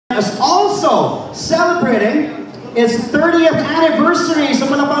is also celebrating its 30th anniversary. So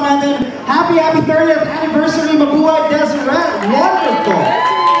palapakan natin, happy 30th anniversary, Mabuhay, Deseret. Wonderful.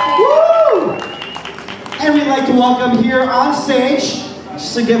 Woo! And we'd like to welcome here on stage,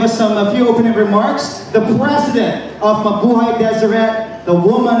 just to give us a few opening remarks, the president of Mabuhay, Deseret, the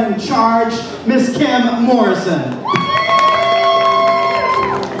woman in charge, Miss Kim Morrison.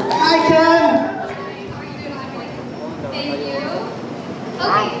 Hi, Kim.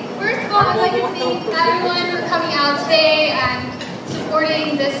 Okay, first of all, I'd like to thank everyone for coming out today and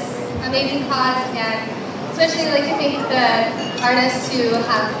supporting this amazing cause, and especially I'd like to thank the artists who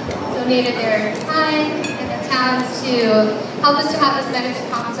have donated their time and their talents to help us to have this benefit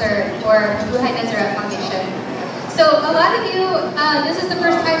concert for Mabuhay Deseret Foundation. So a lot of you, this is the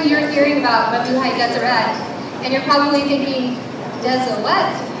first time you're hearing about Mabuhay Deseret, and you're probably thinking, Deseret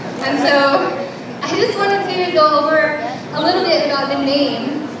what? And so I just wanted to go over a little bit about the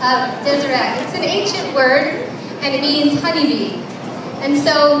name of Deseret. It's an ancient word, and it means honeybee. And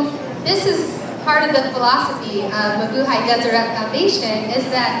so this is part of the philosophy of Mabuhay Deseret Foundation, is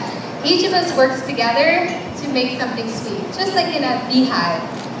that each of us works together to make something sweet, just like in a beehive.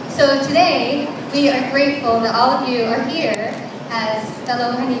 So today, we are grateful that all of you are here as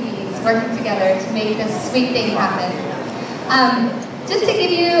fellow honeybees working together to make this sweet thing happen. Just to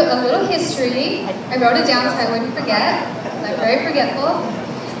give you a little history, I wrote it down so I wouldn't forget. I'm very forgetful.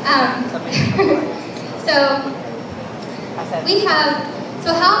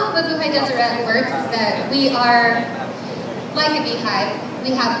 So how Mabuhay Deseret works is that we are like a beehive.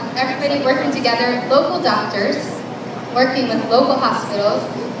 We have everybody working together, local doctors working with local hospitals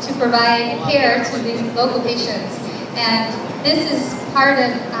to provide care to these local patients. And this is part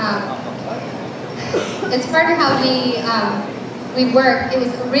of, it's part of how we work. It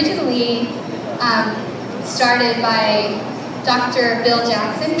was originally started by Dr. Bill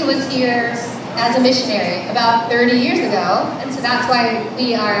Jackson, who was here as a missionary about 30 years ago. And so that's why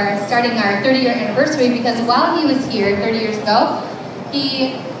we are starting our 30-year anniversary, because while he was here 30 years ago,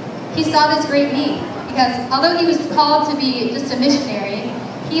 he saw this great need. Because although he was called to be just a missionary,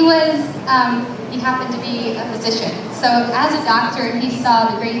 he happened to be a physician. So as a doctor, he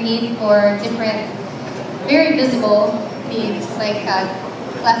saw the great need for different, very visible needs, like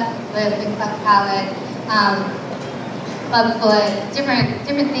cleft lip and cleft palate, clubfoot,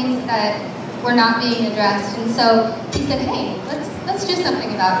 different things that were not being addressed. And so he said, hey, let's do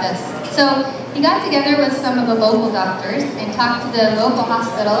something about this. So he got together with some of the local doctors and talked to the local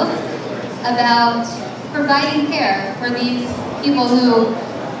hospitals about providing care for these people who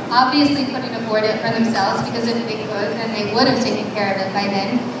obviously couldn't afford it for themselves, because if they could, then they would have taken care of it by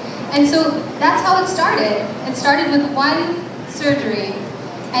then. And so that's how it started. It started with one surgery,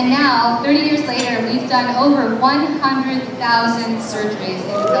 and now, 30 years later, we've done over 100,000 surgeries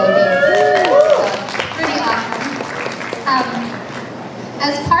in the Philippines. So, pretty awesome.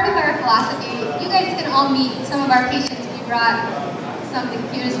 As part of our philosophy, you guys can all meet some of our patients. We brought some of the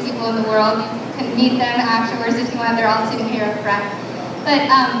cutest people in the world. You can meet them afterwards if you want. They're all sitting here up front. But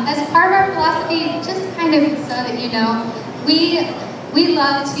as part of our philosophy, just kind of so that you know, we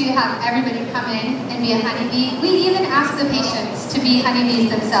love to have everybody come in and be a honeybee. We even ask the patients to be honeybees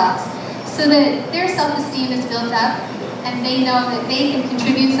themselves, so that their self-esteem is built up and they know that they can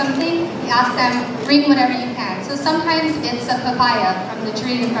contribute something. We ask them, bring whatever you can. So sometimes it's a papaya from the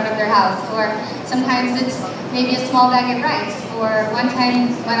tree in front of their house, or sometimes it's maybe a small bag of rice, or one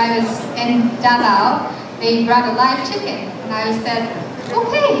time when I was in Davao, they brought a live chicken, and I said,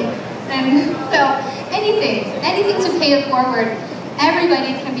 okay. And so anything to pay it forward.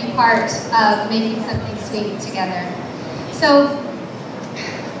 Everybody can be part of making something sweet together. So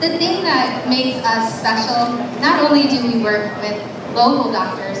the thing that makes us special, not only do we work with local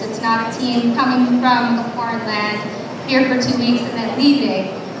doctors, it's not a team coming from a foreign land here for 2 weeks and then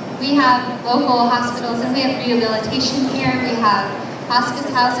leaving. We have local hospitals, and we have rehabilitation here. We have hospice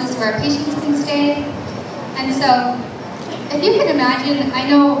houses where our patients can stay. And so if you can imagine, I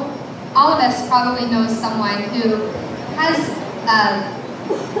know all of us probably know someone who has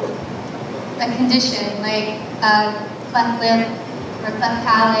a condition like cleft lip or cleft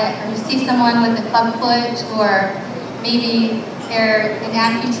palate, or you see someone with a clubfoot, or maybe they're an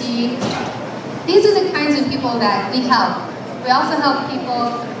amputee. These are the kinds of people that we help. We also help people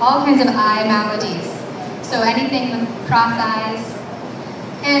with all kinds of eye maladies, so anything with cross eyes.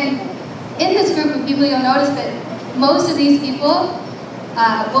 And in this group of people, you'll notice that most of these people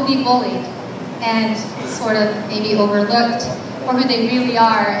will be bullied and sort of maybe overlooked for who they really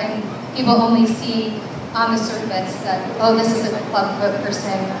are, and people only see on the surface that, oh, this is a clubfoot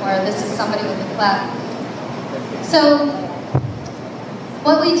person, or this is somebody with a cleft. So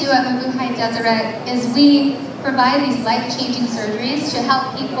what we do at Mabuhay Deseret is we provide these life-changing surgeries to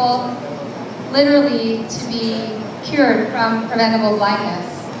help people literally to be cured from preventable blindness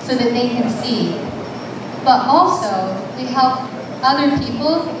so that they can see. But also, we help other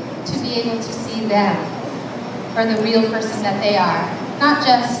people to be able to see them for the real person that they are. Not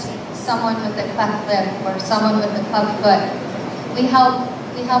just someone with a cleft lip or someone with a clubbed foot. We help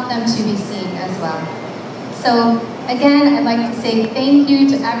them to be seen as well. So again, I'd like to say thank you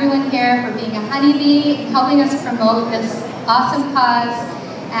to everyone here for being a honeybee and helping us promote this awesome cause.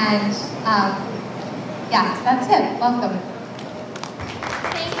 And yeah, that's it. Welcome.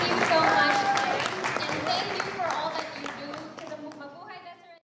 Thank you.